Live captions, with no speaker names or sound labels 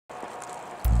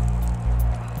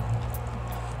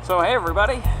So hey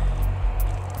everybody,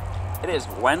 it is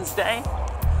Wednesday,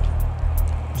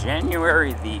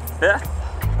 January the 5th.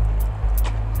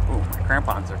 Ooh, my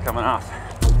crampons are coming off.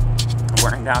 I'm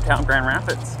wearing downtown Grand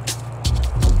Rapids.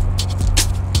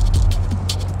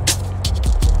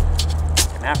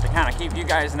 Gonna have to kind of keep you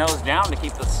guys' nose down to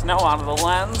keep the snow out of the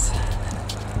lens.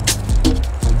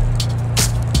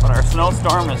 But our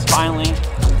snowstorm is finally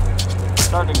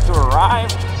starting to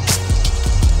arrive.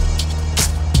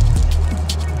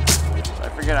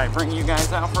 Figured I'd bring you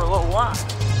guys out for a little walk.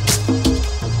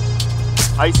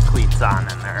 Ice cleats on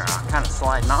and they're kind of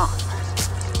sliding off.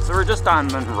 So we're just on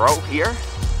Monroe here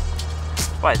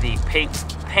by the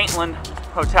Pantlind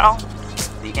Hotel,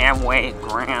 the Amway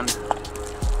Grand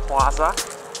Plaza.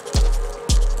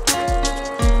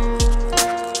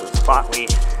 The spot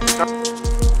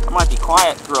I might be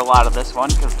quiet through a lot of this one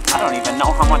because I don't even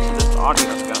know how much of this audio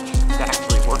is going to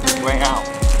actually work its way out.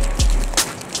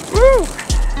 Woo!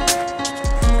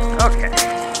 Okay,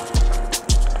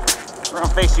 we're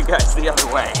gonna face you guys the other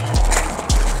way.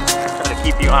 Try to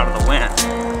keep you out of the wind.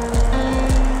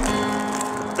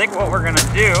 I think what we're gonna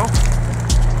do,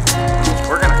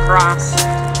 we're gonna cross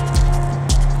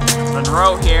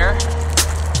Monroe here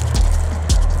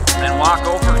and walk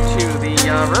over to the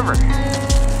river.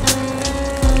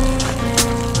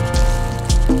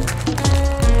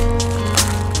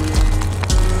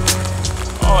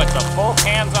 Oh, it's a both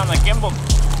hands on the gimbal.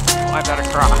 I better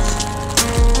cross.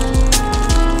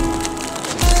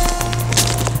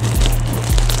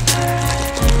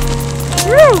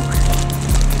 Woo!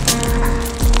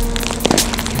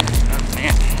 Oh,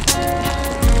 man.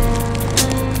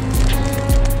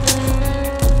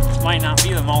 This might not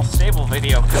be the most stable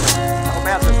video because of how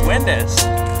bad this wind is.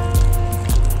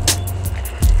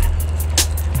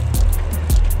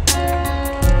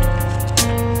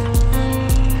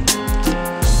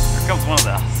 Here comes one of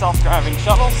the self-driving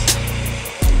shuttles.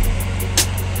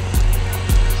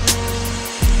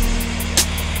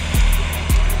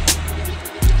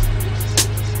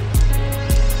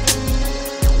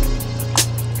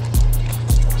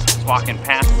 Walking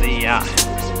past the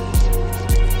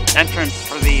entrance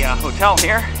for the hotel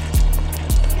here.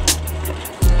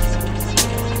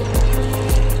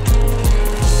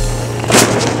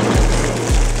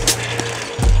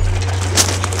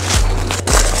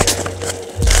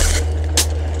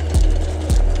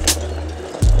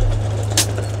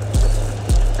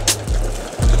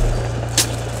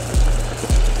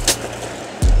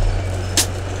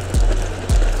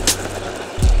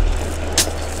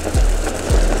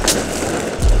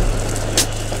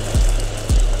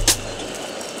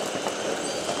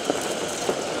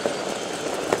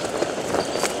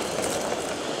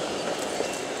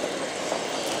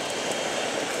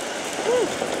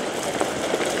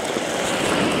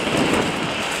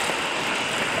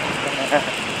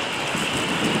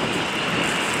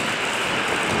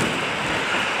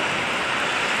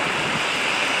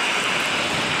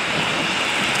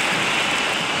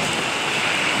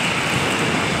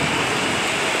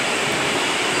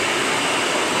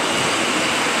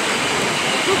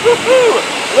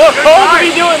 Look, cold to be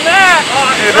doing that!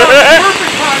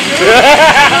 Perfect time, dude.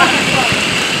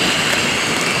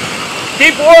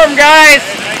 Keep warm, guys!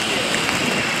 Thank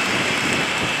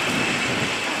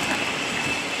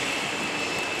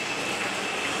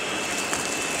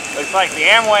you. Looks like the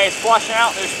Amway is flushing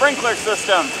out their sprinkler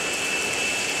system.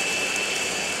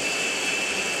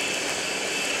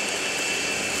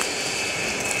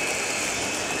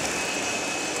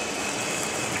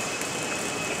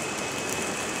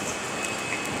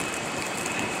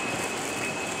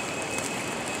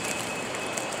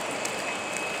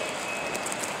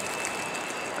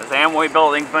 The Amway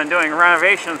building's been doing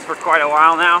renovations for quite a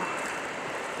while now.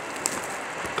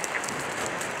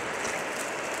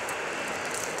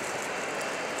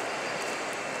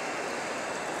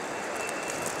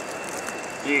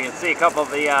 You can see a couple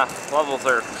of the levels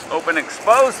are open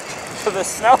exposed to the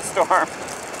snowstorm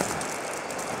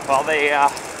while they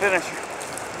finish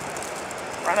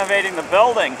renovating the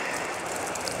building.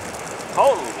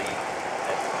 Holy.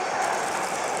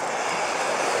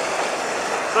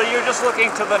 So you're just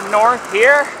looking to the north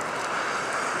here.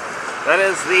 That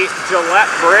is the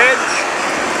Gillette Bridge.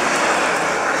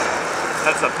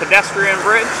 That's a pedestrian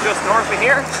bridge just north of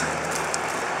here.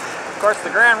 Of course,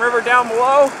 the Grand River down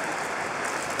below.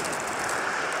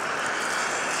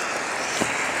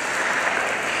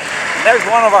 And there's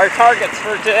one of our targets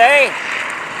for today,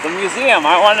 the museum.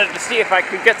 I wanted to see if I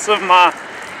could get some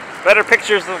better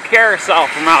pictures of the carousel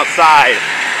from outside.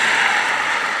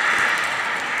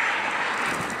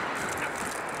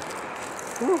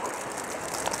 Whew.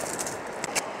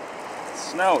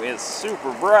 Snow is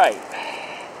super bright.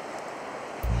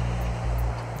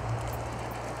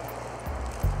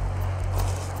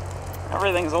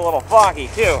 Everything's a little foggy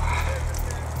too.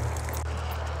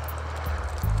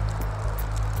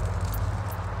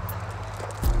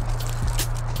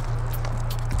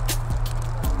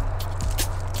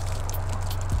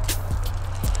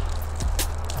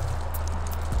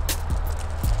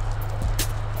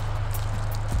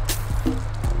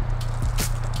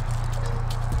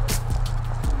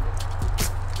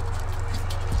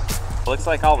 Looks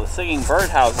like all the singing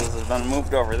birdhouses have been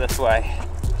moved over this way.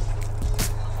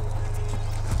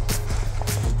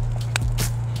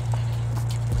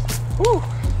 Whew.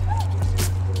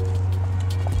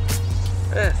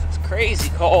 This is crazy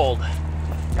cold.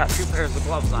 Got 2 pairs of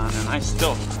gloves on and I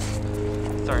still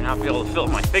starting not to be able to feel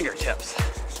my fingertips.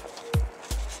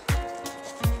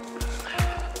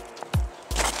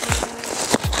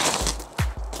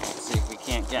 Let's see if we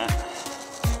can't get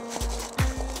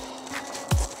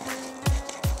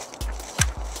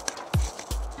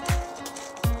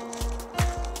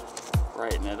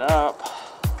brighten it up.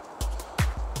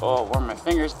 Oh, where are my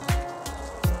fingers?